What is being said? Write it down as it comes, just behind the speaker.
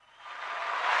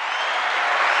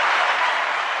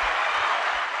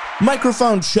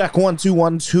Microphone check 1 2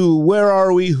 1 2. Where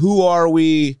are we? Who are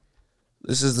we?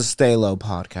 This is the Stay Low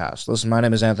podcast. Listen, my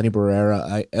name is Anthony Barrera.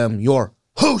 I am your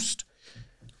host.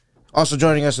 Also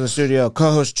joining us in the studio,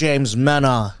 co-host James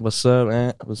Mena. What's up,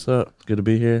 man? What's up? Good to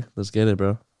be here. Let's get it,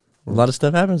 bro. A lot of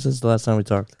stuff happened since the last time we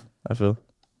talked, I feel.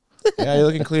 Yeah, you're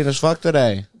looking clean as fuck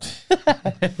today.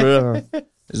 Bro.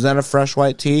 Is that a fresh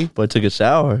white tee? Boy took a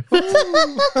shower.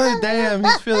 Damn,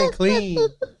 he's feeling clean.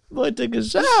 Boy took a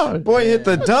shower. Boy, hit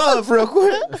the dove real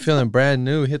quick. Feeling brand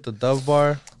new. Hit the Dove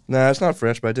bar. Nah, it's not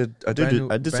fresh, but I did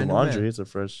Brand some new laundry. man. It's a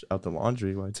fresh out the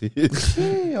laundry white tee.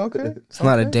 Hey, okay. It's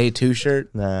not a day 2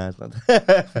 shirt. Nah, it's not.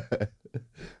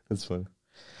 That's funny.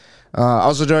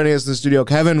 Also joining us in the studio,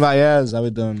 Kevin Valles. How we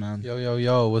doing, man?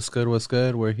 Yo. What's good? What's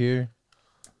good? We're here.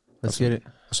 Let's get it.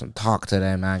 Got some talk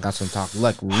today, man. Got some talk.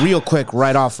 Look, real quick,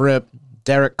 right off rip,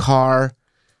 Derek Carr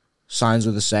signs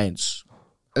with the Saints.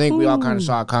 I think we all kind of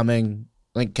saw it coming.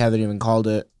 I think Kevin even called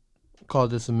it.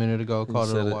 Called this a minute ago. Called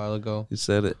it said a it. while ago. You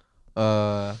said it.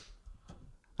 I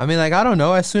mean, like, I don't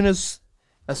know. As soon as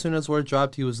word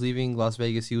dropped, he was leaving Las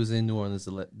Vegas. He was in New Orleans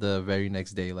the very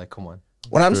next day. Like, come on.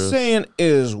 What I'm True. saying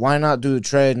is, why not do a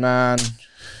trade, man?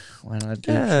 Why not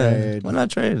do a trade? Why not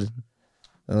trade?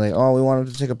 They're like, oh, we want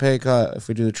him to take a pay cut if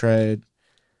we do the trade.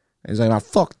 And he's like, nah,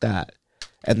 fuck that.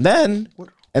 And then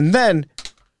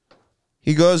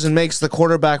he goes and makes the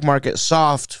quarterback market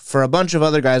soft for a bunch of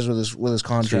other guys with his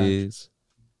contract. Jeez.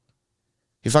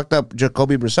 He fucked up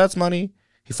Jacoby Brissett's money.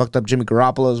 He fucked up Jimmy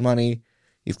Garoppolo's money.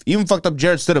 He even fucked up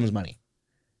Jarrett Stidham's money.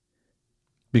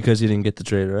 Because he didn't get the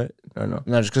trade, right? Or no?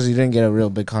 No, just because he didn't get a real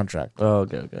big contract. Oh,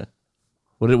 okay.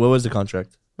 What was the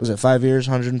contract? Was it 5 years,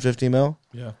 150 mil?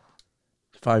 Yeah.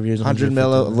 5 years. 100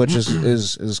 mil, of which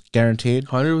is guaranteed.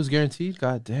 100 was guaranteed?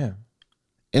 God damn.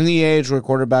 In the age where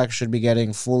quarterbacks should be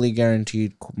getting fully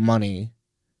guaranteed money,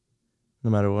 No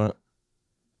matter what.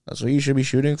 that's what you should be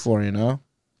shooting for, you know?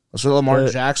 That's what Lamar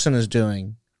But- Jackson is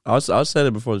doing. I said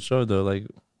it before the show though, like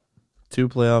 2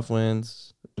 playoff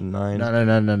wins, 9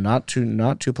 No, not two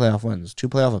playoff wins, 2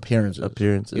 playoff appearances.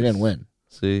 appearances. He didn't win.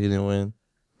 See, he didn't win.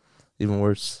 Even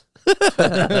worse.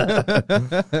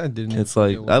 Didn't It's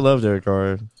like I love Derek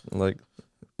Carr, like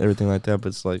everything like that, but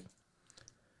it's like,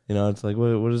 you know, it's like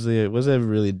what has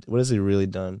he really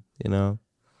done? You know,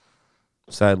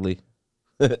 sadly.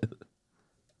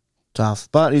 Tough.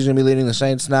 But he's going to be leading the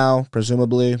Saints now,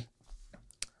 presumably.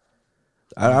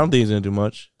 I don't think he's gonna do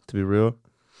much, to be real.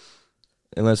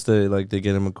 Unless they get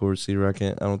him a cool receiver. I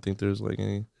don't think there's like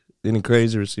any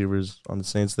crazy receivers on the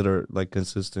Saints that are like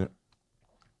consistent.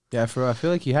 Yeah, I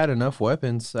feel like he had enough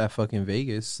weapons at fucking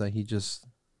Vegas that he just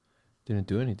didn't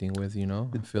do anything with, you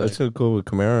know? I feel That's like so cool with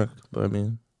Kamara, but I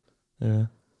mean, yeah,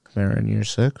 Kamara in year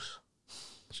 6.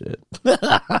 shit.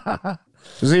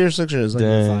 Is it year 6 or is it like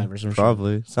year Dang, 5 or some shit?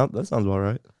 probably. That sounds about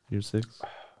right. Year 6.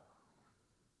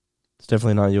 It's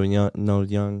definitely not no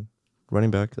young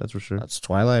running back. That's for sure. That's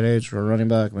twilight age for a running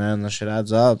back, man. That shit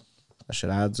adds up.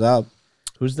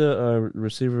 Who's the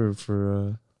receiver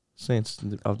for Saints?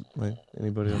 Like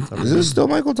anybody on top? Is it still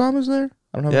Michael Thomas there?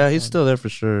 I don't know. Yeah, he's still there for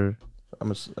sure.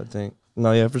 I think.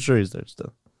 No, yeah, for sure he's there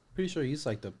still. pretty sure he's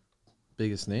like the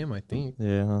biggest name, I think.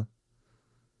 Yeah. Huh?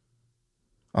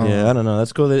 Oh. Yeah, I don't know.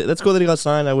 That's cool. That he got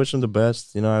signed. I wish him the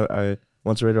best. You know, I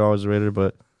once a Raider, always a Raider,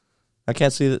 but I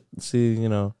can't see you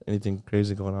know anything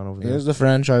crazy going on over He there. is the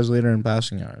franchise leader in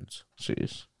passing yards.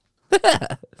 Jeez.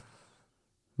 But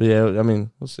yeah, I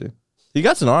mean, we'll see. He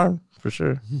got an arm for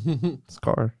sure. It's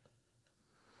Carr.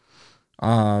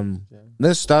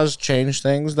 This does change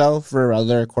things though for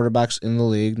other quarterbacks in the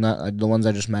league, not the ones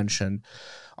I just mentioned.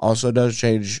 Also does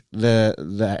change the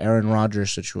Aaron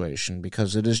Rodgers situation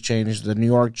because it has changed the New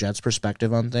York Jets'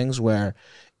 perspective on things where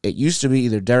it used to be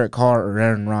either Derek Carr or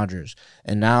Aaron Rodgers,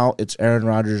 and now it's Aaron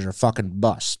Rodgers or fucking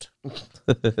bust.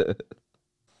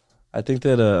 I think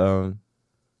that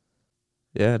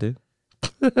yeah, dude.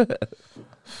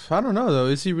 I don't know, though.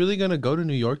 Is he really going to go to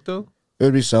New York, though? It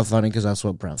would be so funny because that's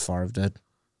what Brett Favre did.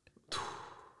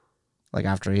 Like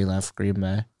after he left Green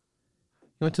Bay.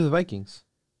 He went to the Vikings.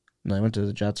 No, he went to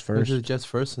the Jets Went first, to the Jets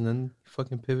first and then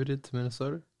fucking pivoted to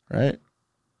Minnesota. right?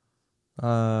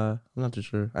 I'm not too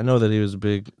sure. I know that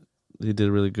he did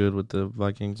really good with the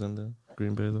Vikings and the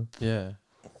Green Bay though. Yeah.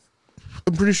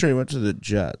 I'm pretty sure he went to the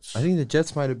Jets. I think the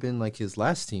Jets might have been like his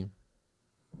last team.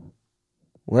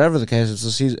 Whatever the case,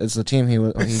 it's the team he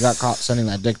got caught sending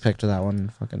that dick pic to that one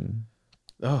fucking.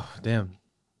 Oh, damn.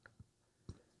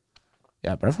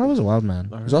 Yeah, Brett Favre was a wild man.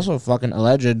 All He's right. also a fucking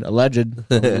alleged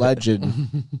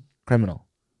criminal.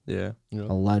 Yeah. You know,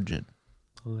 Alleged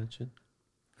legend.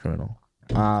 criminal.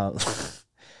 I'm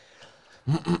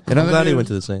glad he went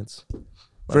to the Saints.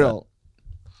 For real.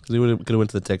 Because he could have went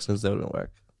to the Texans. That would have been whack.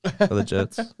 for the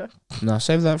Jets. No,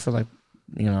 save that for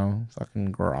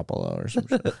fucking Garoppolo or some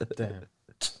shit. Damn.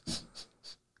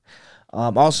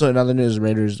 Also, in other news,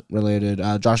 Raiders related,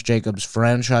 Josh Jacobs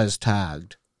franchise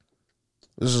tagged.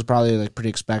 This is probably pretty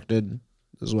expected.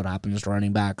 This is what happens to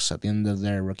running backs at the end of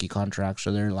their rookie contracts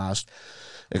or their last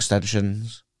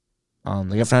extensions.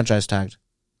 They get franchise tagged.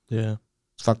 Yeah.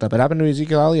 It's fucked up. It happened to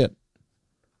Ezekiel Elliott.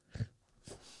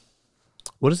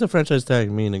 What does the franchise tag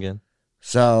mean again?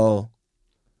 So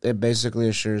it basically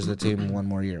assures the team one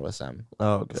more year with them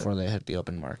Oh, okay. before they hit the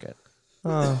open market.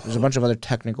 Oh. There's a bunch of other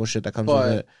technical shit that comes with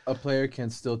But it. a player can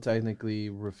still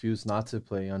technically refuse not to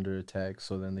play under a tag,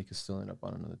 so then they can still end up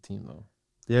on another team, though.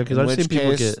 Yeah, because In I've which seen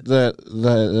people case, get.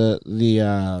 the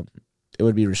it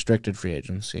would be restricted free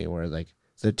agency where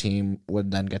the team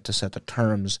would then get to set the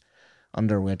terms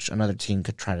under which another team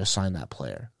could try to sign that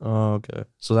player. Oh, okay.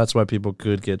 So that's why people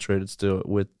could get traded still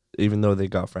even though they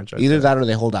got franchise. Either tag. that or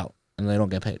they hold out and they don't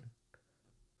get paid.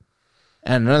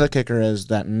 And another kicker is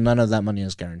that none of that money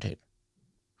is guaranteed.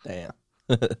 Damn.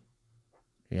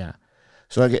 Yeah.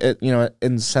 So it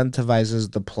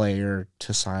incentivizes the player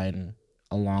to sign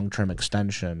a long-term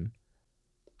extension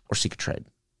or seek a trade.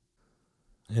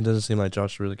 It doesn't seem like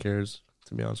Josh really cares,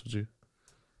 to be honest with you.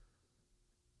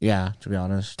 Yeah, to be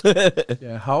honest.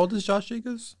 Yeah, how old is Josh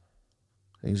Jacobs?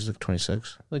 I think he's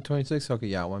 26. Like 26? Okay,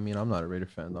 yeah. Well, I mean, I'm not a Raider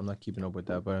fan. I'm not keeping up with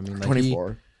that, but I mean,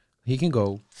 24. He can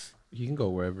go. He can go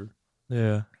wherever.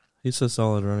 Yeah. He's a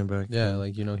solid running back. Yeah,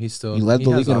 he's still. He led the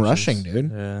has league in options. rushing,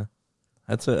 dude. Yeah.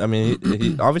 That's it. I mean,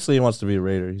 he obviously he wants to be a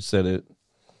Raider. He said it.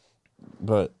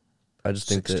 But I just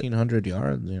think 1,600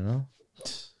 yards,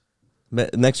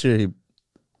 next year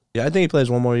I think he plays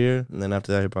one more year, and then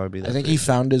after that he'll probably be there. I think he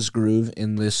found his groove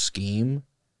in this scheme.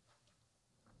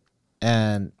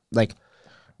 And,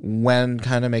 when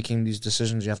kind of making these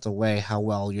decisions, you have to weigh how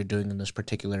well you're doing in this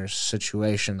particular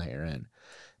situation that you're in.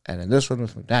 And in this one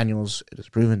with McDaniels, it has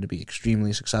proven to be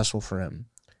extremely successful for him.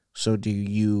 So do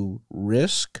you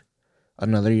risk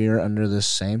another year under this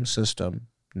same system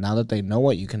now that they know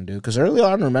what you can do? Because early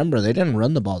on, remember, they didn't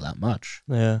run the ball that much.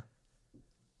 Yeah.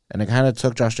 And it kind of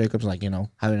took Josh Jacobs, having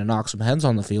to knock some heads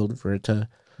on the field for it to...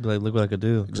 Look what I could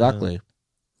do. Exactly. Yeah.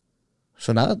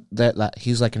 So now that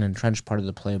he's an entrenched part of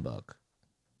the playbook,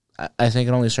 I think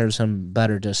it only serves him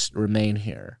better to remain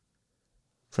here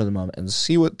for the moment and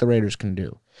see what the Raiders can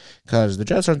do. Because the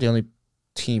Jets aren't the only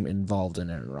team involved in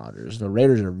Aaron Rodgers. The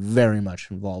Raiders are very much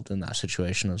involved in that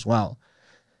situation as well.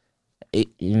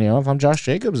 If I'm Josh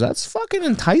Jacobs, that's fucking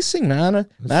enticing, man.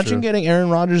 Imagine getting Aaron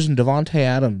Rodgers and Devontae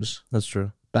Adams. That's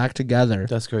true. Back together.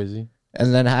 That's crazy.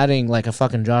 And then adding a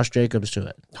fucking Josh Jacobs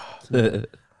to it.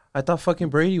 I thought fucking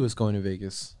Brady was going to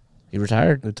Vegas. He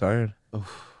retired.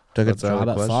 Oof. Took That's a job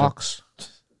at question. Fox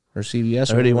or CBS.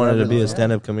 I heard he wanted to be a whatever.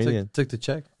 stand-up comedian. Took the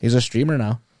check. He's a streamer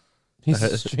now. He's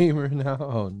a streamer now.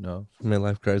 Oh no.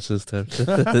 Midlife crisis type. He's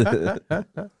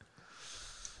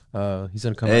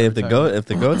gonna come. Hey, out if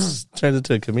the goats turns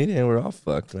into a comedian, we're all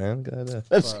fucked, man.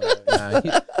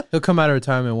 He'll come out of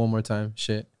retirement one more time.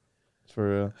 Shit. For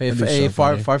real. Hey, That'd be so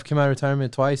funny. Favre came out of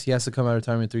retirement twice. He has to come out of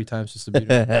retirement 3 times just to beat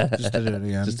him. Just to do it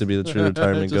again. Just to be the true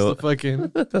retirement just goat. to fucking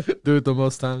do it the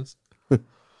most times.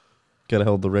 Gotta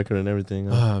hold the record and everything.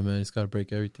 Huh? Oh man, he's got to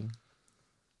break everything.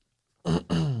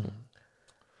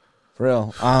 For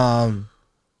real.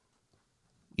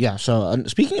 Yeah, so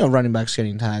speaking of running backs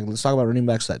getting tagged, let's talk about running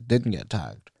backs that didn't get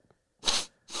tagged.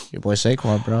 Your boy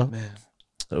Saquon, bro. Man,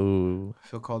 Oh, I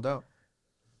feel called out.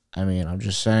 I mean, I'm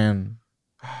just saying.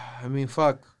 I mean,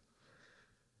 fuck.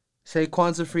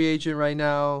 Saquon's a free agent right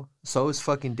now. So is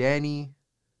fucking Danny.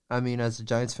 I mean, as a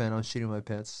Giants fan, I'm shitting my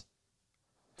pants.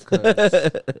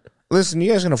 'Cause- Listen,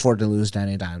 you guys can afford to lose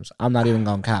Danny Dimes. I'm not even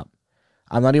going cap.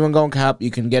 I'm not even going cap. You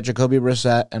can get Jacoby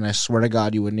Brissett, and I swear to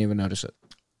God, you wouldn't even notice it.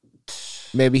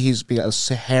 Maybe he's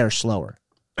a hair slower.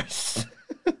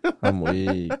 I'm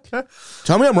weak.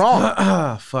 Tell me I'm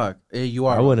wrong. fuck. Hey, you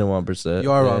are I wrong. wouldn't want Brissett.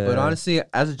 You are wrong. But Yeah. honestly,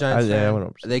 as a Giants I fan,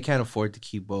 wouldn't. they can't afford to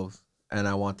keep both. And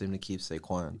I want them to keep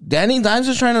Saquon. Danny Dimes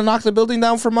is trying to knock the building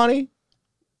down for money?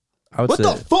 I would What say,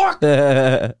 the fuck?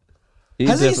 He's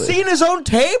Has he definitely- seen his own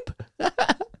tape?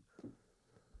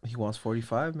 He wants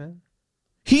 45, man.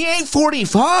 He ain't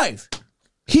 45.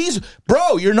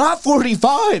 Bro, you're not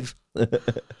 45.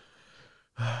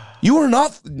 You're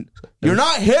not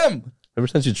him. Ever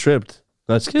since you tripped.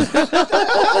 No, just kidding.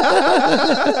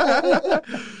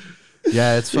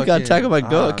 Yeah, it's You fucking... got tackled by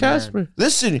man. Casper.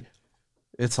 Listen,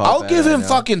 It's all I'll bad give right him now.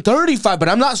 fucking 35, but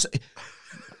I'm not.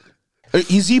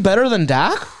 Is he better than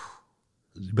Dak?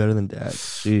 He's better than Dak.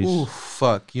 Jeez. Ooh,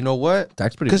 fuck. You know what?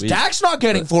 Dak's pretty Because weak. Dak's not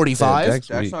getting 45. Dak's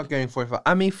Dak's weak. not getting 45.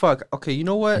 I mean, fuck. Okay, you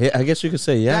know what? I guess you could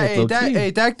say, yeah. Dak, low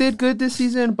key. Dak did good this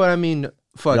season, but I mean,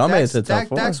 Fuck, Y'all made it Dak's, to the top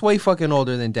four. Dak's way fucking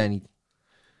older than Danny.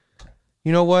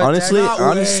 You know what? Honestly, Dak-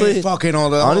 honestly, fucking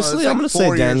old. honestly, I'm gonna say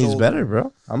 4 years Danny's old. better,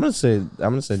 bro. I'm gonna say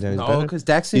Danny's no, better. because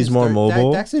Dak's in He's his more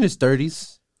mobile. Dak's in his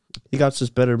 30s. He got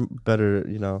just better.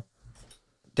 You know.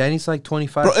 Danny's like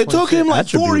 25. Bro, it took him 26. like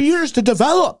 4 Attributes. years to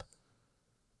develop.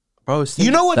 Bro, it's You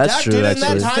know what That's Dak true, did in actually.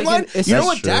 that It's timeline? taking- You know that's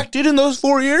what true. Dak did in those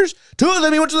 4 years? 2 of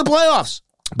them, he went to the playoffs.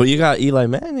 But you got Eli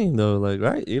Manning though, like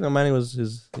right? Eli Manning was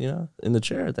his, in the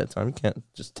chair at that time. You can't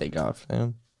just take off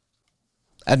him.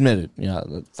 Admitted. Yeah,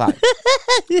 fine.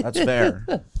 That's fair.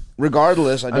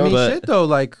 Regardless, I mean, But- shit though.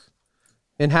 Like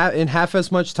in half as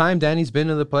much time, Danny's been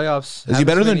in the playoffs. Is he half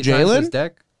better as than many times Jalen? as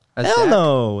Dak. As Hell Dak.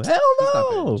 no, He's not better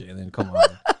hell than Jalen. Come on.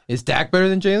 Is Dak better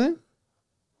than Jalen?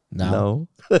 no.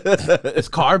 no, Is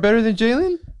Carr better than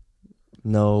Jalen?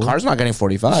 no. Carr's not getting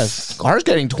 45. Carr's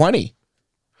getting 20.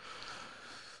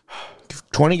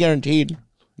 20 guaranteed.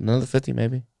 Another 50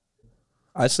 maybe.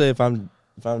 I say if I'm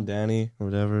Danny or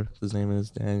whatever his name is,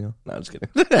 Daniel. No, I'm just kidding.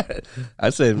 I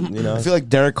say I feel like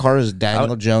Derek Carr is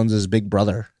Daniel Jones' big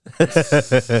brother.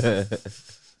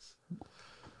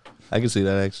 I can see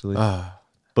that actually,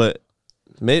 but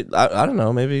maybe I don't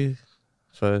know. Maybe,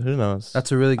 but who knows?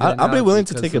 That's a really good. I'll be analogy willing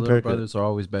to because take the a little haircut. brothers are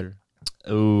always better.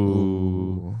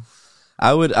 Ooh.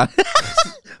 I would.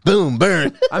 Boom,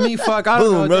 burn. I mean, fuck. I don't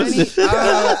Boom, know.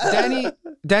 roasted.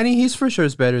 Danny, he's for sure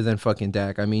is better than fucking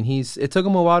Dak. I mean, it took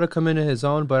him a while to come into his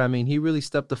own, but I mean, he really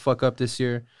stepped the fuck up this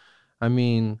year. I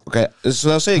mean, Okay, so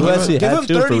I'll say Who else he give had him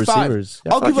to for 35. receivers?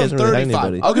 Yeah, I'll fuck, give he him hasn't really had 35.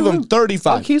 anybody. I'll give him fuck,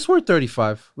 35. he's worth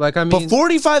 35. Like, I mean, But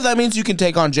 45, that means you can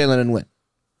take on Jalen and win.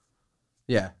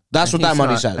 yeah, That's And what that he's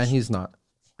money not- says.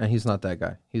 And he's not that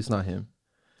guy. He's not him.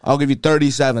 I'll give you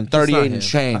 37, He's not 38 him. and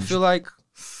change. I feel like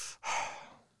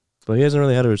But he hasn't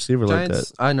really had a receiver like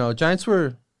Giants. that. I know Giants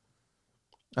were.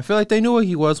 I feel like they knew what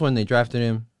he was when they drafted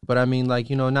him, but I mean, like,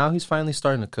 now he's finally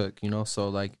starting to cook. So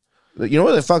like, You know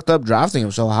where they fucked up drafting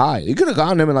him so high? You could have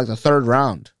gotten him in like the 3rd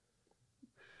round.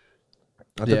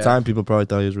 At Yeah. the time, people probably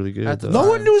thought he was really good. At the though. No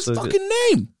one knew his So fucking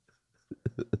name.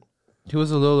 he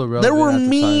was a little irrelevant. There were at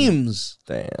the time. memes.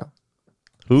 Damn.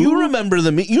 Who? You remember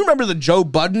the meme? You remember the Joe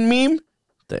Budden meme?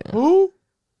 Damn. Who?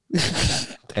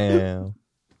 Damn.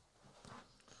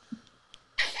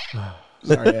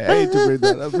 Sorry, I hate to bring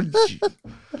that up.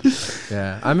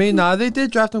 Yeah, I mean, they did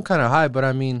draft him kind of high, but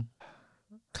I mean,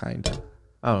 Kind of.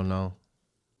 I don't know.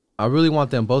 I really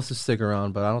want them both to stick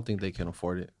around, but I don't think they can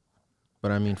afford it.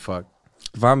 But I mean, fuck.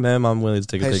 If I'm him, I'm willing to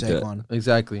take a Pay pay cut Saquon.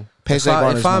 Exactly. Pay If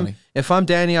Saquon his I'm money. if I'm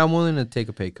Danny, I'm willing to take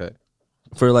a pay cut.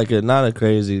 for like not a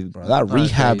crazy, Bro, that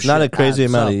rehab crazy. not a shit crazy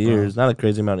adds amount up, of bro. years, not a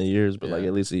crazy amount of years, but like Yeah.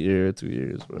 at least a year or 2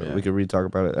 years. Bro. Yeah. We could re-talk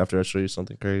about it after I show you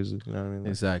something crazy. You know what I mean?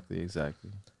 Exactly.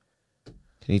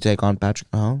 Can you take on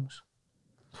Patrick Mahomes?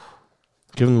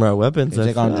 Give them the right weapons. Can you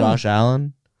take on Josh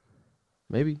Allen?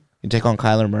 Maybe. You can take on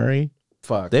Kyler Murray?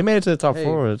 Fuck. They made it to the top Hey.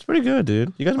 4. It's pretty good,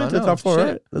 dude. You guys made I it to the know, top 4, shit.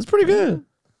 right? That's pretty good.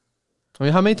 I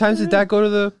mean, how many times did Dak go to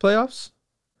the playoffs?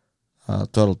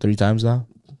 Total 3 times now.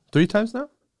 3 times now.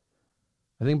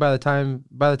 I think by the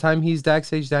time he's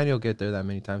Dak's age, Danny will get there that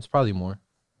many times. Probably more.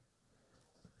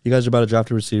 You guys are about to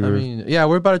draft a receiver. I mean, yeah,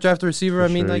 we're about to draft a receiver. For I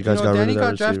mean, sure. like, You guys got rid Danny of that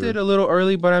got drafted receiver. a little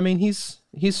early, but I mean, he's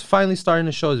finally starting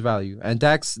to show his value. And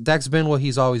Dak's been what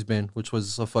he's always been, which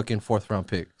was a fucking 4th round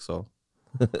pick. So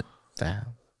Damn.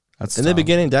 That's in the tough.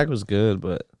 beginning, Dak was good,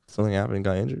 but something happened and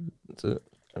got injured. That's it.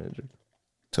 Got injured.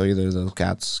 So either those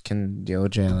cats can deal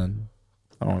with Jalen.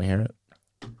 I don't want to hear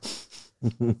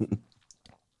it.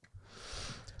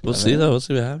 We'll see, though. We'll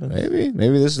see what happens.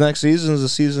 Maybe this next season is the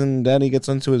season Danny gets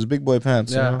into his big boy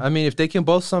pants. yeah, You know? I mean, if they can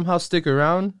both somehow stick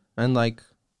around and like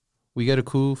we get a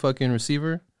cool fucking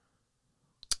receiver,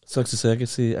 Sucks to say. I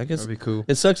guess that'd be cool.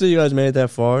 it sucks that you guys made it that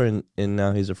far and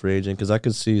now he's a free agent because I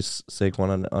could see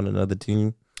Saquon on another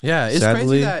team. Yeah, it's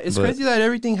Sadly, crazy that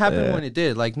everything happened yeah. when it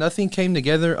did. Like nothing came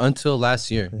together until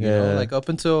last year. You know, Yeah. like up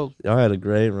until Y'all had a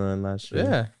great run last year.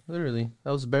 yeah, literally.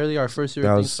 That was barely our first year.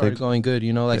 That Things was started sick. going good.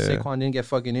 You know, like Yeah. Saquon didn't get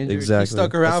fucking injured. Exactly. He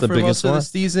stuck That's around the for biggest most of the one.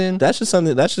 season. That's just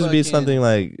something. That should be Fucking- something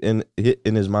like in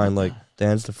his mind. Like,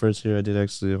 Dan's the first year I did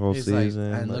actually the whole He's like,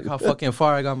 season. and like, look how fucking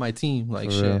far I got my team. Like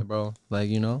For shit, real. bro.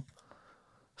 Like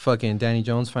fucking Danny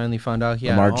Jones finally found out he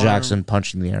had Lamar an arm. Jackson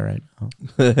punching the air right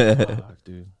now. Fuck,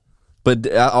 dude.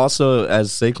 But also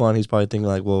as Saquon, he's probably thinking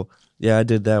like, well, yeah, I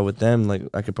did that with them. Like,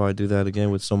 I could probably do that again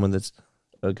with someone that's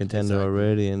a contender Exactly.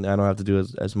 already, and I don't have to do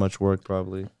as much work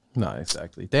probably. No,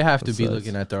 exactly. They have to That be sucks.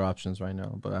 looking at their options right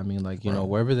now. But I mean, like,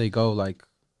 wherever they go, like,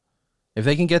 if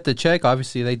they can get the check,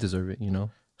 obviously they deserve it,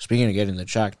 Speaking of getting the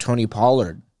check, Tony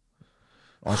Pollard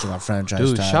also got franchise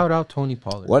Dude, tag. shout out Tony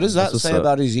Pollard. What does that That's what's say up.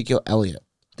 about Ezekiel Elliott?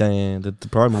 Dang, they're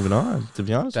probably moving on. To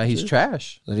be honest, That with he's you.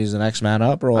 trash. That he's the next man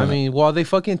up, or what? I mean, well, they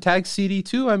fucking tagged CD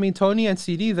too. I mean, Tony and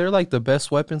CD, they're like the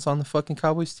best weapons on the fucking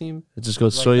Cowboys team. It just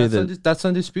goes to Like, show you that's, that that's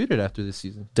undisputed after this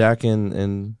season. Dak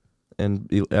and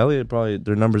Elliott probably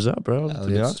their numbers up, bro. To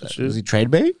be honest with you. is he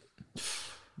trade bait?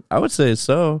 I would say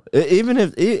so. Even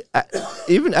if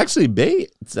even actually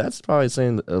bait, that's probably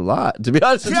saying a lot. To be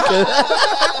honest,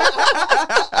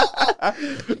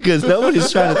 because nobody's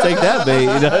trying to take that bait.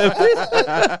 You know.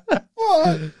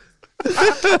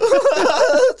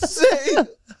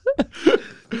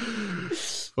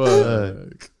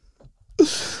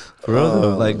 For real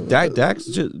though, like Dak's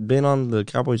just been on the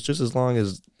Cowboys just as long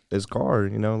as Carr.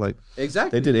 You know, like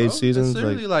Exactly. They did 8 bro. seasons, It's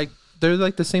literally like they're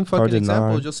like the same Carr fucking did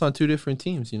example, 9. just on 2 different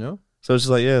teams. You know. so. It's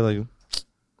just like like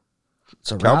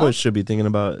It's a Cowboys wrap. should be thinking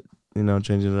about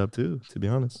changing it up too. To be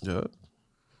honest, Yeah.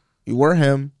 You were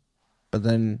him, but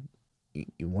then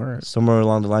you weren't. somewhere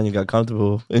along the line you got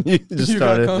comfortable and you just You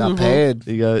got started. comfortable. Got paid.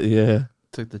 You got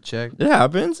Took the check. It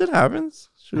happens. It happens.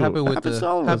 Shoot, Happened with happens to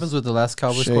all of us. happens with the last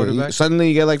Cowboys Shit, quarterback. suddenly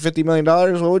you get like $50 million.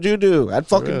 What would you do? I'd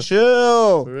fucking real.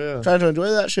 chill. For real. Trying to enjoy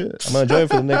that shit. I'm gonna enjoy it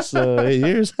for the next 8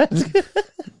 years.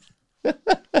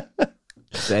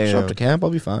 Show up to camp. I'll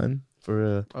be fine. For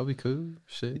real. I'll be cool.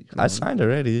 Shit. I signed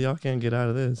already. Y'all can't get out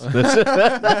of this.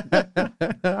 I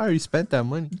already spent that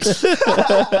money.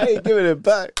 I ain't giving it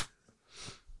back.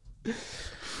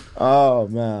 Oh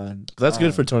man, That's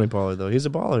good for Tony Pollard though. He's a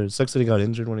baller. It sucks that he got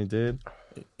injured when he did.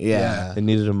 yeah. They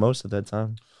needed him most at that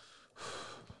time. I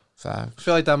Facts.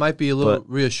 feel like that might be a little But-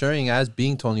 reassuring as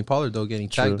being Tony Pollard though, getting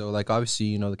tagged True. though. Like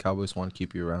obviously, the Cowboys want to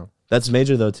keep you around. That's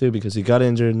major though too because he got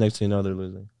injured. Next thing you know, they're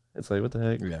losing. It's like what the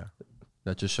heck. Yeah.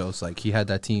 That just shows like he had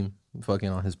that team fucking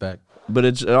on his back. But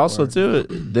it also too,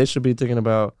 they should be thinking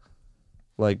about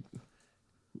like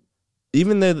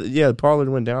even though Pollard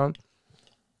went down,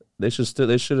 they should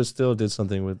have still did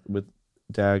something with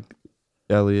Dak,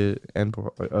 Elliott, and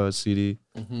CD.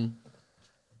 Mm-hmm.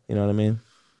 You know what I mean?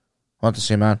 We'll have to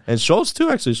see, man. And Schultz too.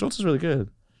 Actually, Schultz is really good.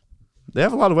 They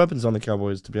have a lot of weapons on the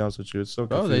Cowboys. To be honest with you, it's so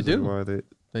Oh, they confusing do. why they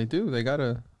They do. They got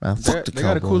a Man, fuck the they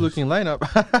got a cool looking lineup.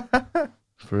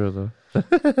 for real though.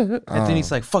 And then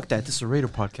he's like, "Fuck that! This is a Raider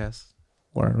podcast."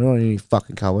 We don't need any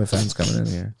fucking Cowboy fans coming in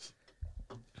here.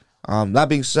 That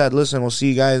being said, listen, we'll see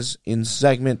you guys in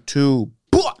segment 2.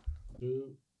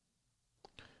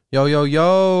 Yo, yo,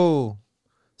 yo!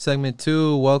 Segment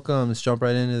 2. Welcome. Let's jump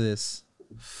right into this.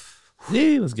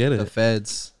 Yeah, let's get The it.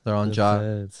 feds, they're on job,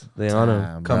 They on him.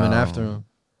 Damn, coming bro. after him,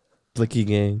 Blicky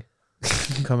gang.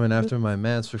 coming after my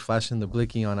mans for flashing the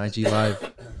blicky on IG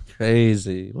Live.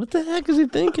 Crazy. What the heck is he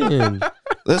thinking?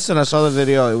 Listen, I saw the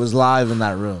video. It was live in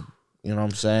that room. You know what I'm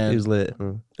He saying? was lit.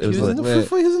 Huh? It He was was in lit.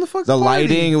 the he was in the fucking The party.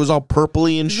 lighting, it was all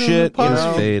purpley and He's in shit. the You It was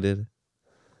know? faded.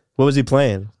 What was he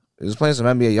playing? He was playing some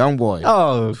NBA YoungBoy.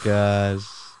 Oh gosh,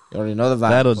 You already know the vibe.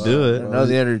 that'll do You it. know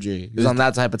the energy. He was on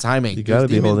that type of timing. You gotta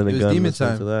be demon- holding it a was gun demon listening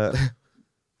time. to that.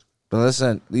 But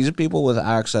listen, these are people with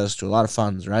access to a lot of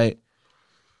funds, right?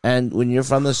 And when you're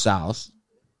from the South,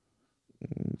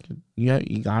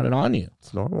 you got it on you.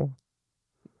 It's normal.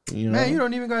 You know? Man, you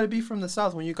don't even got to be from the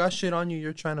South. When you got shit on you,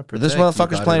 you're trying to But protect. this you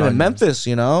motherfucker's got it playing on in you. Memphis,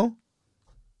 you know?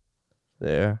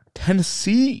 Yeah,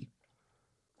 Tennessee.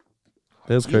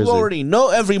 that's You crazy. already know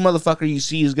every motherfucker you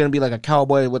see is going to be like a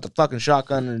cowboy with a fucking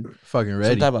shotgun and Fucking some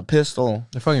ready. type of pistol.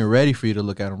 They're fucking ready for you to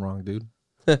look at them wrong, dude.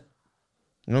 You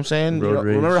know what I'm saying? Road You know,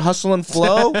 rage. remember Hustle and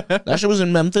Flow? That shit was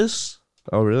in Memphis.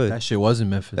 Oh really? That shit was in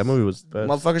Memphis. That movie was bad.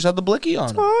 Motherfuckers had the blicky on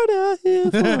them. Hard out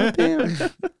here for a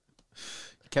pimp.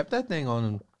 Kept that thing on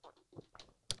him.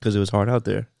 Because it was hard out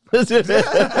there.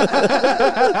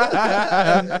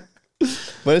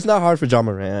 But it's not hard for John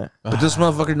Morant. But this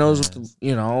motherfucker knows, what the,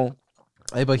 you know.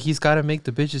 Hey, but he's got to make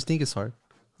the bitches think it's hard.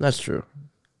 That's true.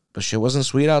 But shit wasn't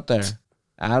sweet out there.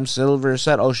 Adam Silver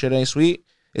said, "Oh, shit ain't sweet.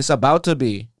 It's about to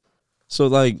be." So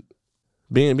like,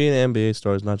 being an NBA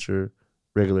star is not your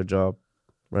regular job,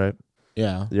 right?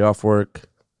 Yeah. You're off work.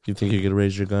 You think you could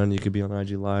raise your gun? You could be on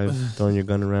IG Live throwing your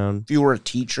gun around. If you were a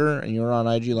teacher and you were on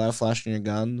IG Live flashing your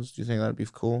guns, do you think that'd be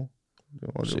cool?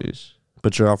 Jeez.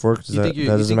 But you're off work. That you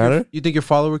doesn't think matter. You think your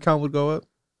follower count would go up?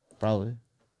 Probably.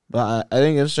 But I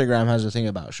think Instagram has a thing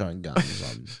about showing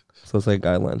guns. So it's like a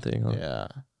guideline thing. Huh? Yeah.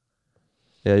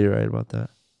 Yeah, you're right about that.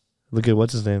 Look at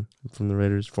what's his name from the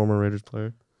Raiders, former Raiders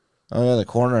player. Oh, yeah, the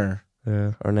corner.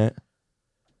 Yeah, Arnett.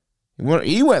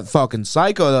 He went fucking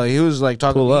psycho, though. He was like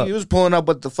talking. Pull up. He was pulling up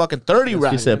with the fucking 30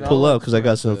 round. He said, "Pull up, because I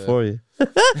got something for you."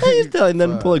 He's telling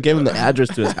them to pull up. Gave him the address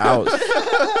to his house.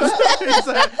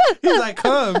 he's like,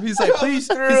 come. He's like, please. He's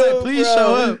like, please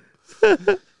show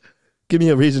up. Give me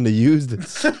a reason to use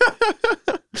this.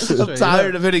 I'm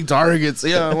tired of hitting targets.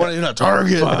 Yeah, I want to hit a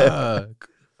target. Fuck.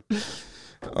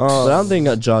 But I don't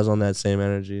think Jaws on that same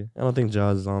energy. I don't think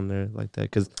Jaws is on there like that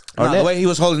because the way he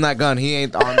was holding that gun, he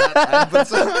ain't on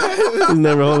that. he's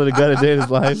never holding a gun a day in his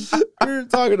life. We were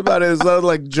talking about it as though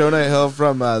like Jonah Hill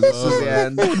from This Is the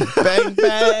End. Bang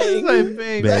bang.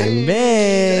 Like, Bang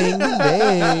bang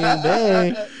bang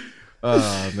bang.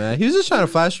 Oh man, he was just trying to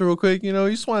flash it real quick. You know,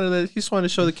 he just wanted to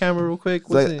show the camera real quick.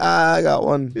 It's like, I got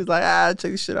one. He's like,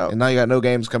 check this shit out. And now you got no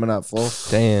games coming up, fool.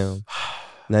 Damn.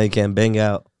 Now you can't bang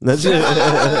out. That's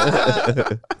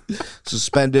it.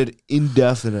 Suspended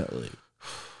indefinitely.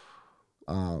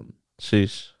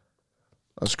 Sheesh.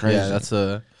 That's crazy.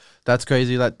 Yeah, that's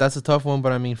crazy. Like that's a tough one,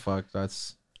 but I mean, fuck, That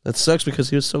sucks because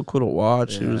he was so cool to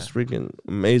watch. He was freaking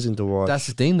amazing to watch. that's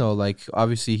the thing though. Like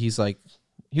obviously,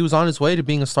 he was on his way to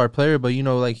being a star player, but you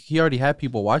know, like he already had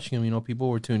people watching him. You know, people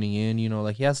were tuning in. You know,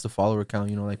 like he has the follower count.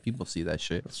 You know, like people see that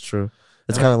shit. That's true.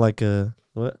 It's kind of like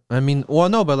what? I mean, well,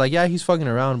 no, but like, yeah, he's fucking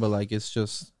around, but like, it's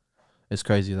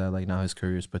crazy that like now his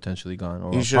career is potentially gone.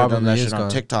 Or You should have done that probably shit is on gone.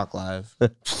 TikTok Live.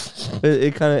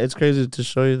 It's crazy to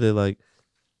show you that like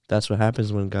that's what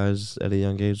happens when guys at a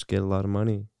young age get a lot of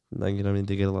money. Like you know what I mean?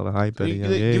 They get a lot of hype at a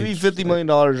young age. Give me $50 million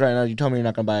right now. You tell me you're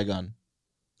not gonna buy a gun.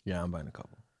 Yeah, I'm buying a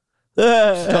couple.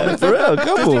 For real,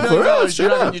 couple for real.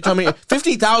 You tell me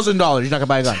 $50,000. You're not gonna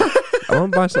buy a gun. I'm gonna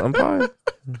buy some. I'm buying.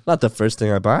 Not the first thing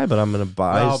I buy, but I'm gonna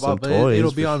buy some but toys.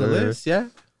 it'll be for on the sure. list. Yeah.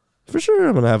 For sure,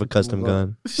 I'm gonna have a custom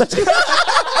gun. Have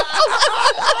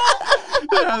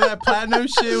that platinum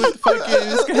shit with the fucking.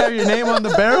 It's gonna have your name on the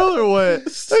barrel or what?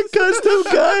 A custom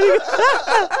gun.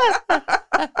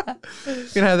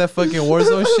 It's gonna have that fucking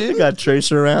Warzone shit. Got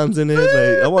tracer rounds in it.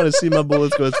 Like I want to see my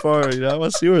bullets go as far. You know, I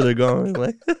want to see where they're going.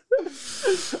 Like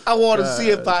I want to see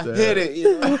if I hit it.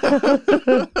 You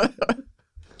know?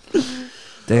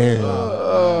 damn.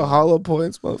 Hollow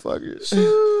points, motherfuckers.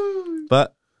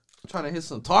 But I'm trying to hit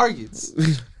some targets.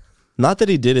 not that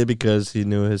he did it because he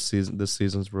knew the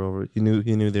seasons were over. He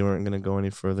knew they weren't gonna go any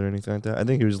further or anything like that. I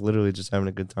think he was literally just having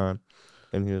a good time,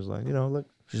 and he was like, you know, look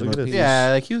at this.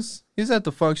 Yeah, like he was at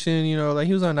the function. You know, like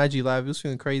he was on IG Live. He was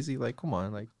feeling crazy. Like, come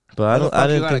on, like. But I You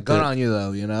didn't got a think gun that on you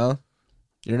though. You know,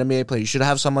 you're an NBA player. You should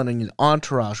have someone in your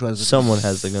entourage who has. someone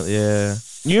has the gun. Yeah,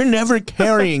 You're never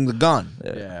carrying the gun.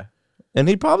 Yeah. and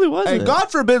he probably wasn't. And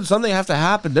God forbid something have to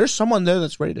happen. There's someone there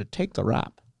that's ready to take the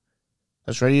rap.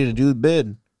 That's ready to do the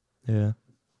bid. Yeah. You know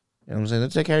what I'm saying?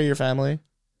 Let's take care of your family.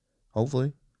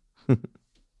 Hopefully. It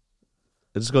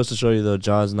just goes to show you though,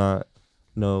 Ja's not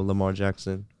Lamar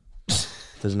Jackson.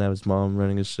 Doesn't have his mom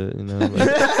running his shit, you know. Like,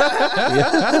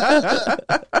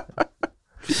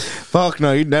 Fuck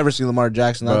no, you'd never see Lamar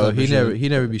Jackson. Bro, That type of shit. he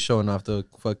never be showing off the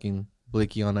fucking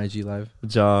blicky on IG Live.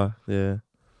 Ja, yeah.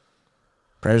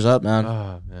 Prayers up, man.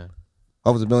 Oh man,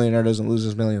 Hope the millionaire doesn't lose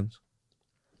his millions.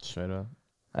 straight up.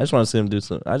 I just want to see him do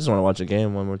some. I just want to watch a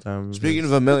game one more time. Speaking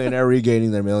of a millionaire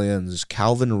regaining their millions,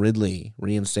 Calvin Ridley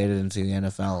reinstated into the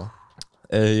NFL.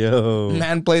 hey yo,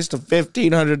 Man placed a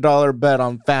 $1,500 bet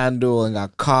on FanDuel and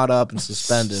got caught up and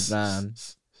suspended, man.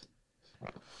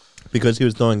 because he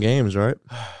was throwing games, right?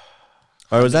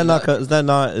 Or was that not? Is that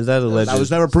alleged? That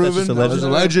was never proven. That was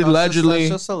allegedly. That's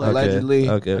just alleged. Allegedly.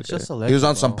 Okay. It's just alleged, He was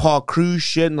on some bro. Paul Cruz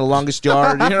shit in the longest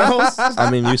yard, you know? I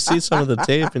mean, you see some of the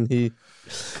tape, and he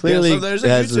clearly Yeah, so there's a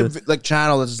has YouTube like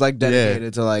channel that's like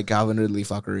dedicated to like Calvin Ridley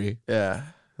fuckery. Yeah.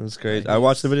 That's crazy. I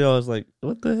watched the video. I was like,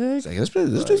 "What the heck? It's like,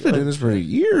 this dude's been doing this for a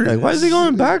year. Like, why is he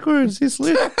going backwards? He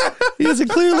has a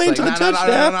clear lane Like, to the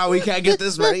touchdown." no, we can't get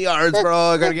this many yards, bro.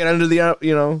 I gotta get under the,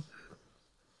 you know.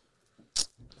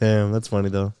 Damn, that's funny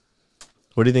though.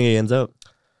 Where do you think he ends up?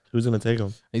 Who's gonna take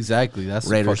him? Exactly. That's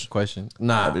the Raiders. fucking question.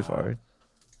 Nah. That'd be fine.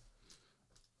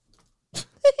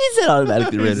 He said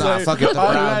automatically Raiders. Nah, fuck it, the Browns.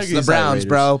 Automatically The Browns, Raiders.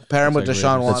 bro. Pair him with It's Deshaun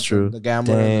like Watson, That's true. the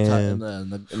gambler, Damn.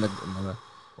 and the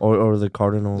Or the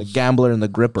Cardinals. the gambler and the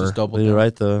gripper. Just double You're down.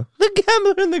 right though. The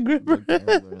gambler and the The gripper.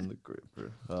 gambler and the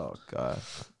gripper. Oh god.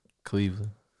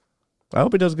 Cleveland. I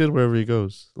hope he does good wherever he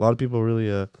goes. A lot of people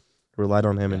really relied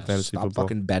on him in fantasy Stop football.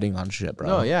 fucking betting on shit, bro.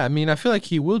 No, yeah. I mean, I feel like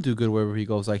he will do good wherever he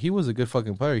goes. Like he was a good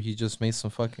fucking player. He just made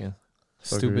some fucking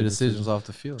stupid decisions off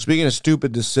the field. Speaking of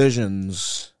stupid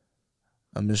decisions,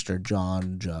 Mr.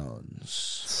 John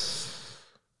Jones.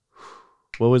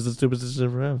 What was the stupid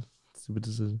decision for him? Stupid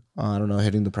decision. I don't know,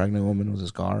 hitting the pregnant woman with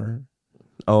his car.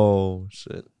 Oh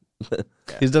shit.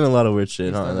 He's done a lot of weird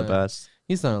shit He's in the done past.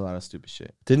 He's done a lot of stupid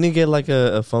shit. Didn't he get like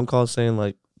a phone call saying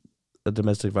like a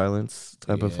domestic violence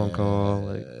type of phone call,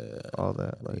 like all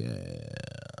that? Like, It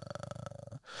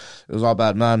was all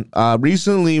bad, man.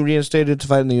 Recently reinstated to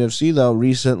fight in the UFC, though.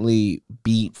 Recently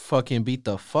beat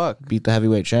The fuck. the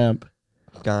heavyweight champ,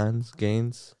 Gaines.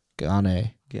 Gane.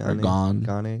 Or Gone.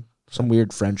 Gane. Some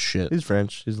weird French shit. He's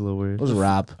French. He's a little weird. It was a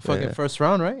rap. Fucking Yeah. first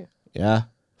round, right? Yeah.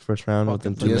 First round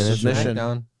within 2 yes, minutes. submission.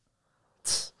 Down.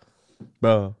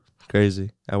 Bro,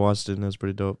 crazy. I watched it and it was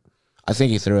pretty dope. I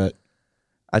think he threw it.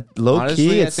 Low Honestly,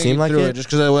 key, I it think seemed he like threw it. just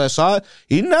because when I saw it,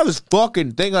 he didn't have his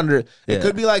fucking thing under it. Yeah. It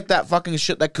could be like that fucking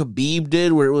shit that Khabib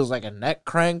did, where it was like a neck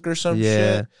crank or some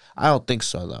Yeah. shit. I don't think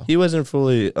so though. He wasn't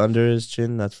fully under his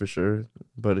chin, that's for sure.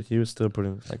 But he was still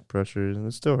putting like pressure, and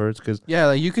it still hurts because Yeah,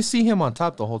 like you could see him on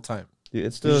top the whole time. it's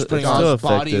He's still just putting it's all still his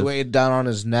body effective. weight down on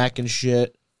his neck and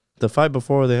shit. The fight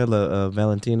before they had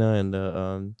Valentina and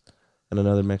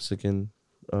another Mexican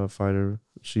fighter.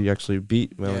 She actually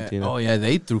beat Valentina. Oh yeah,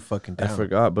 they threw fucking I down.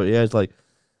 forgot, but yeah, it's like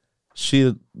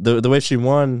the way she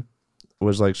won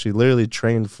was like she literally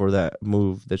trained for that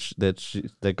move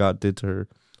that God did to her,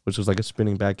 which was like a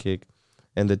spinning back kick,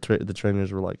 and the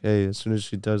trainers were like, "Hey, as soon as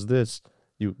she does this,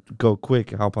 you go quick,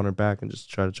 hop on her back, and just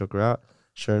try to choke her out."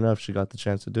 Sure enough, she got the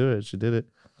chance to do it. She did it.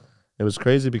 It was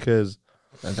crazy because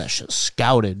And that shit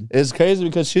scouted. it's crazy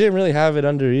because she didn't really have it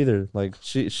under either. Like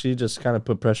she just kind of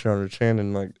put pressure on her chin,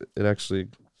 and like it actually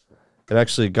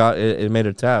got it. It made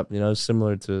her tap. You know,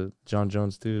 similar to John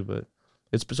Jones too. But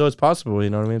it's possible. You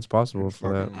know what I mean? It's possible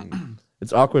for that.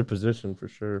 It's awkward position for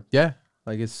sure. Yeah,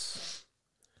 like it's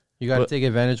you got to But- take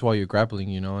advantage while you're grappling,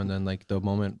 you know, and then like the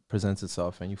moment presents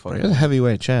itself and you Bro, fuck. you're the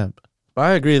heavyweight champ.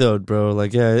 I agree though, bro.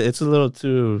 Like, yeah, it's a little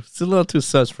too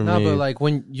sus for No, me. but like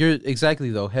when you're exactly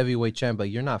though heavyweight champ, like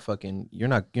you're not fighting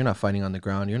on the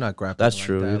ground. You're not grappling. That's like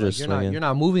true, that. you're Like, just you're not swinging. you're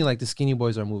not moving like the skinny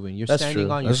boys are moving. You're That's standing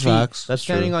true. on your That's feet. facts. That's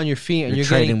Standing true. on your feet and You're you're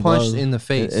getting trading punched blows. in the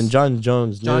face. And John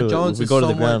Jones, John knew Jones if we is go to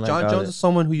the someone. ground. I John got Jones it. is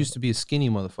someone who used to be a skinny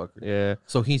motherfucker. Yeah,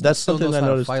 So he That's still something knows I how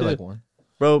to noticed, fight too. like one.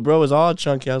 bro was all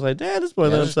chunky. I was like, damn, this boy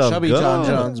Yeah, let himself chubby go. John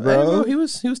Jones, Hey, bro. he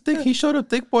was thick. He showed up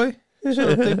thick boy. He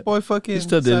showed up thick boy. Fucking. He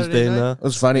still did his Saturday thing night. though. It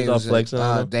was funny. He's all It was, flexing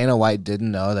on him. Dana White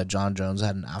didn't know that John Jones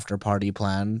had an after party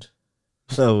planned.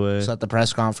 No way. So at the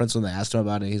press conference when they asked him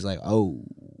about it, he's like, "Oh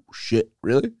shit,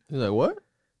 really?" He's like, what?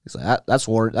 He's like,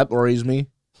 "That worries me.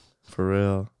 For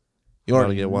real. You About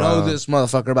already to get know wild. this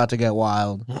motherfucker about to get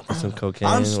wild." Some cocaine.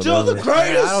 I'm still the whatever.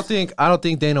 greatest. I don't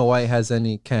think Dana White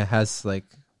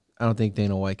I don't think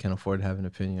Dana White can afford to have an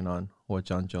opinion on what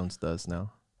John Jones does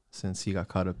now, since he got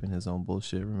caught up in his own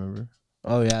bullshit. Remember?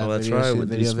 Oh yeah, Oh, that's video- right. see When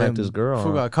the he video of smacked him. his girl.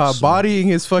 Who got caught bodying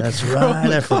his fucking. That's girl. right.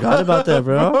 I forgot about that,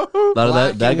 bro. A lot of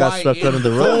Black that and got white swept in under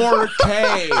the rug.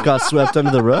 4K. Got swept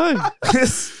under the rug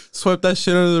Swept that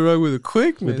shit under the rug with a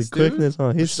quickness. with the quickness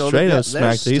on. He still straight up together.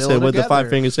 smacked it. He They're said still with the five together.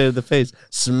 fingers say to the face,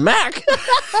 smack.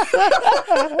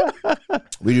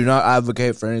 We do not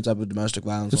advocate for any type of domestic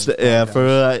violence. It's on the- this yeah,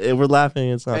 podcast. for we're laughing.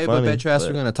 It's not Hey, but funny. bet your ass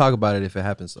we're gonna talk about it if it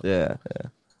happens. Though. Yeah.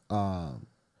 Um,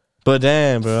 But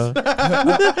damn, bro.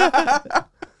 yeah,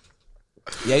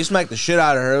 he smacked the shit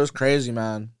out of her. It was crazy,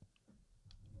 man.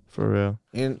 For real.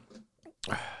 And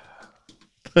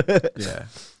Yeah.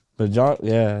 But John,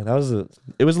 yeah, it was a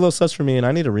little sus for me, and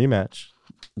I need a rematch.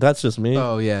 That's just me.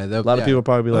 Oh yeah. A lot of people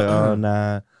probably be like, "Oh,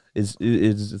 nah, it's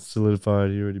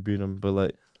solidified. You already beat him." But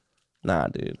like, nah,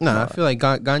 dude. No, I feel like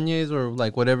Gagne's or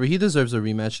like whatever. He deserves a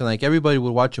rematch, and like everybody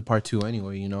would watch a part 2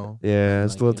 anyway. You know. Yeah,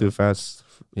 it's Like, a little too fast.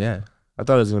 Yeah. I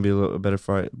thought it was gonna be a little better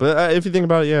fight, but if you think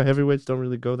about it, yeah, heavyweights don't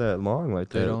really go that long like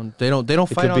that. They don't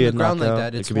It fight could on be the a ground like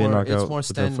knockout. that. It It's could be a more knockout with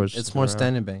the first it's more round.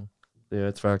 stand and bang. Yeah,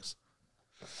 it's facts.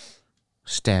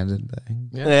 standing thing.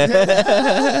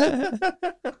 Yeah.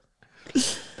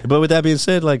 But with that being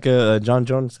said, like John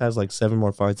Jones has like 7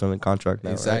 more fights on the contract now.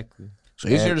 Right? Exactly. So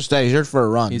he's here to stay. He's here for a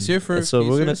run. He's here for. So he's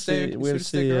we're here gonna to stay- see. he's We're here gonna to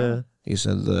stick see. around. He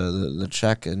said the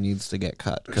check needs to get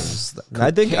cut because I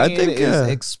think is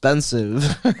expensive.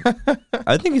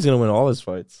 I think he's gonna win all his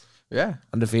fights. Yeah.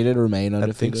 Undefeated, remain I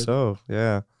undefeated. think so.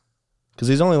 Yeah, because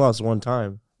he's only lost 1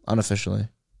 time. Unofficially.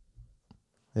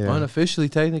 Yeah. Unofficially,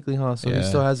 technically, huh? So he Yeah.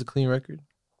 still has a clean record.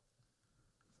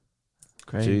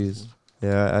 Crazy. Jeez.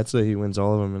 Yeah, I'd say he wins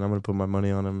all of them, and I'm gonna put my money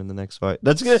on him in the next fight.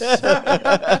 That's good.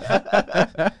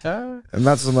 And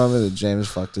that's the moment that James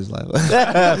fucked his life.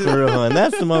 For real, man.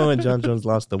 That's the moment when John Jones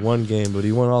lost the 1 game, but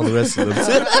he won all the rest of them.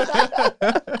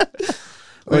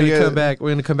 We're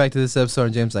gonna come back to this episode,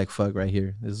 and James like, "Fuck, right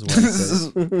here. This is what I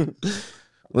said."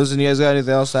 Listen, you guys got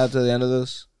anything else to add to the end of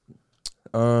this?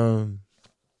 I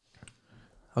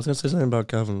was gonna say something about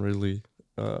Calvin Ridley,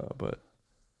 but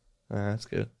that's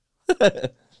good.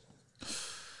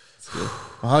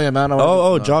 Oh yeah, man.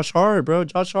 Josh Hart, bro.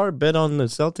 Josh Hart bet on the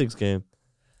Celtics game.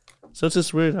 So it's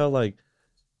just weird how like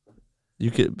they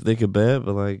could bet,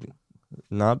 but like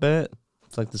not bet.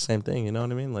 It's like the same thing, you know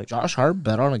what I mean? Like Josh Hart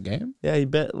bet on a game. yeah, he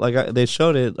bet. Like they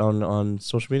showed it on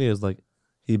social media. It's like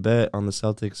he bet on the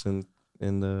Celtics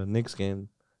in the Knicks game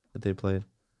that they played.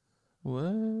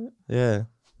 What? Yeah,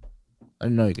 I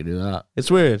didn't know you could do that.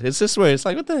 It's weird. It's just weird. It's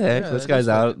like, what the heck? Yeah, This that guy's is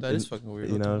out. fucking- that is fucking weird.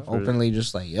 You What the know, fuck? for- Openly,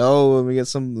 just like, yo, let me get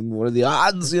some. What are the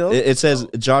odds? You know. It says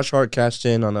Josh Hart cashed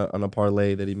in on a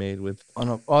parlay that he made with.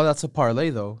 Oh, that's a parlay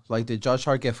though. Like, did Josh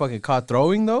Hart get fucking caught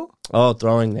throwing though? Oh,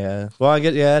 throwing. Yeah. Well, I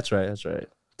get. Yeah, that's right. That's right.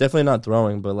 Definitely not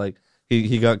throwing, but like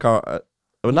he got caught.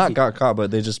 Well, not got caught,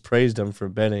 but they just praised him for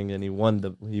betting, and he won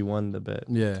the bet.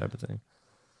 Yeah. Type of thing.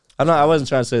 I wasn't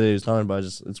trying to say that he was throwing, but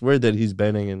it's weird that he's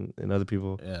betting and other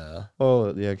people. Yeah,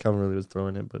 Oh yeah, Calvin Ridley was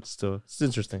throwing it, but still, it's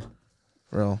interesting.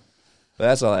 real. But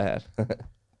that's all I had. You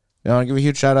want to give a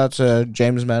huge shout out to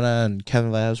James Mena and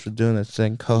Kevin Labs for doing this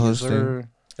thing, co-hosting.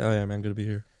 Oh yeah, man, good to be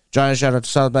here. Giant shout out to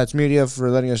South Bites Media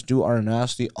for letting us do our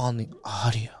nasty on the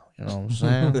audio. You know what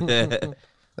I'm saying?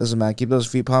 Listen, man, keep those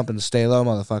feet pumping. Stay low,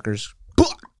 motherfuckers.